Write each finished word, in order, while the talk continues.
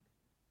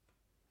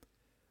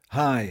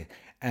Hi,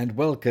 and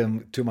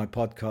welcome to my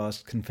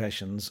podcast,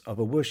 Confessions of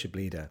a Worship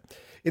Leader.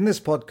 In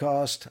this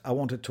podcast, I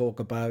want to talk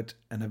about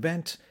an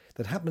event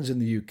that happens in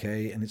the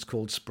UK, and it's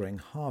called Spring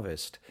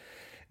Harvest.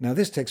 Now,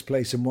 this takes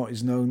place in what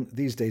is known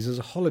these days as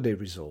a holiday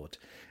resort.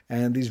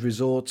 And these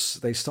resorts,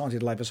 they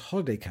started life as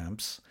holiday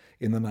camps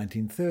in the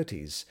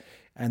 1930s.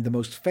 And the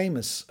most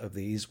famous of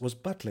these was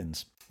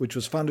Butlins, which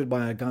was founded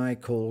by a guy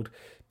called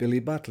Billy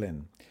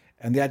Butlin.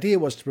 And the idea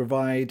was to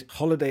provide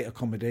holiday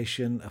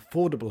accommodation,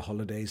 affordable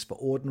holidays for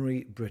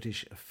ordinary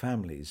British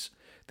families.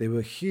 They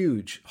were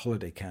huge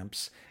holiday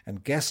camps,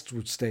 and guests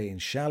would stay in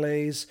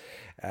chalets,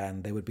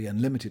 and there would be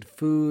unlimited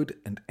food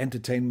and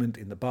entertainment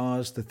in the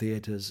bars, the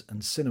theatres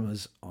and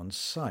cinemas on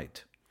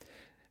site.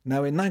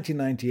 Now, in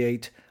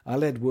 1998, I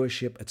led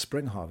worship at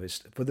Spring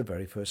Harvest for the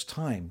very first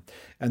time,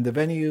 and the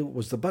venue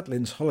was the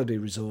Butlins Holiday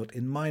Resort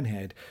in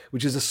Minehead,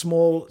 which is a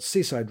small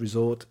seaside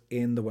resort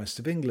in the west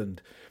of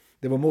England.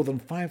 There were more than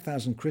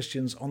 5,000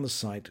 Christians on the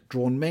site,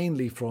 drawn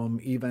mainly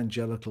from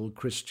evangelical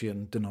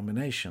Christian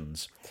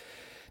denominations.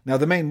 Now,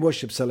 the main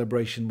worship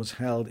celebration was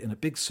held in a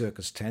big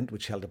circus tent,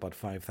 which held about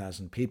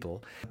 5,000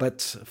 people.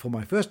 But for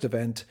my first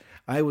event,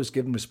 I was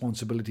given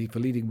responsibility for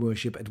leading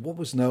worship at what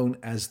was known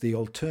as the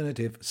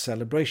alternative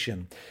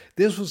celebration.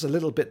 This was a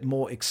little bit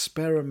more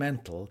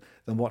experimental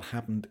than what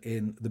happened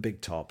in the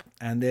Big Top,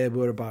 and there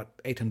were about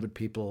 800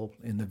 people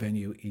in the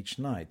venue each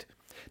night.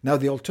 Now,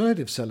 the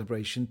alternative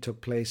celebration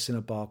took place in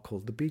a bar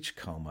called the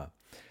Beachcomber,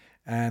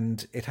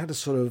 and it had a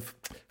sort of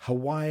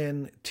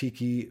Hawaiian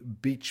tiki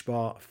beach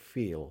bar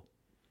feel.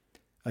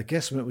 I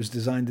guess when it was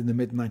designed in the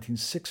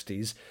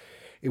mid-1960s,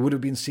 it would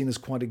have been seen as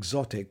quite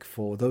exotic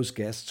for those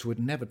guests who had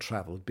never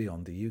travelled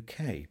beyond the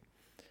UK.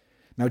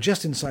 Now,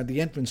 just inside the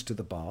entrance to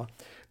the bar,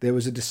 there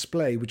was a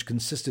display which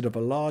consisted of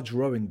a large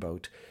rowing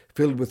boat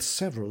filled with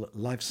several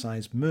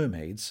life-size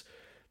mermaids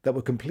that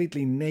were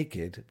completely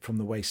naked from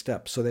the waist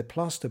up, so their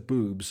plaster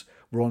boobs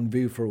were on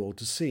view for all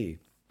to see.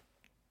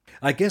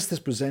 I guess this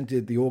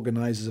presented the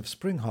organisers of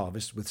Spring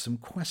Harvest with some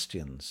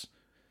questions.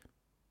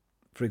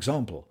 For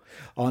example,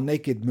 are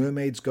naked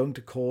mermaids going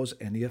to cause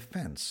any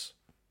offence?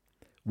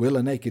 Will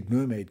a naked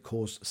mermaid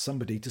cause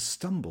somebody to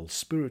stumble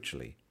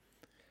spiritually?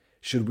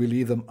 Should we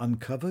leave them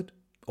uncovered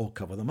or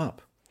cover them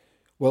up?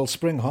 Well,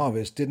 Spring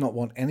Harvest did not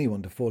want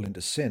anyone to fall into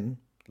sin,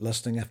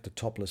 lusting after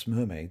topless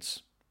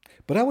mermaids.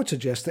 But I would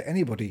suggest that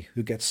anybody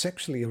who gets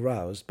sexually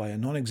aroused by a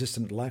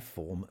non-existent life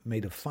form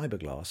made of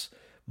fiberglass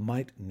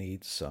might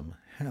need some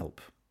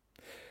help.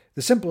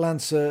 The simple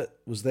answer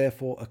was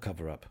therefore a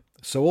cover-up.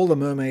 So all the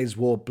mermaids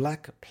wore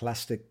black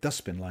plastic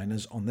dustbin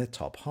liners on their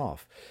top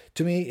half.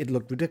 To me, it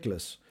looked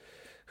ridiculous.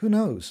 Who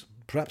knows?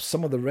 Perhaps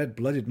some of the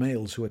red-blooded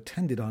males who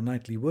attended our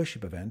nightly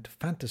worship event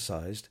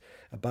fantasized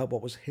about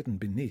what was hidden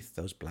beneath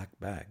those black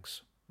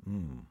bags.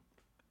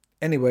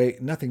 Anyway,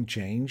 nothing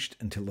changed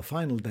until the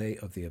final day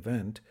of the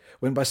event,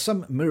 when by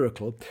some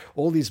miracle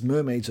all these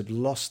mermaids had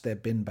lost their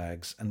bin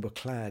bags and were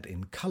clad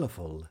in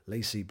colourful,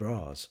 lacy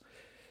bras.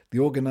 The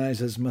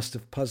organisers must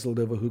have puzzled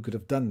over who could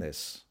have done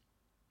this.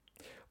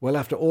 Well,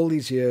 after all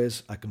these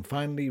years, I can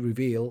finally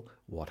reveal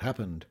what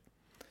happened.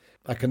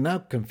 I can now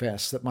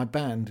confess that my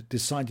band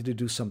decided to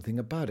do something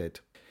about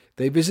it.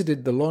 They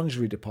visited the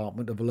lingerie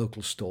department of a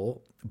local store,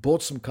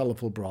 bought some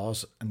colourful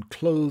bras and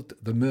clothed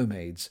the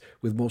mermaids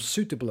with more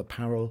suitable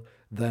apparel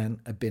than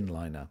a bin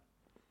liner.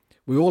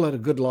 We all had a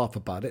good laugh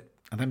about it,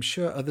 and I'm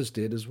sure others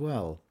did as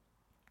well.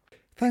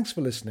 Thanks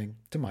for listening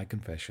to my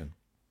confession.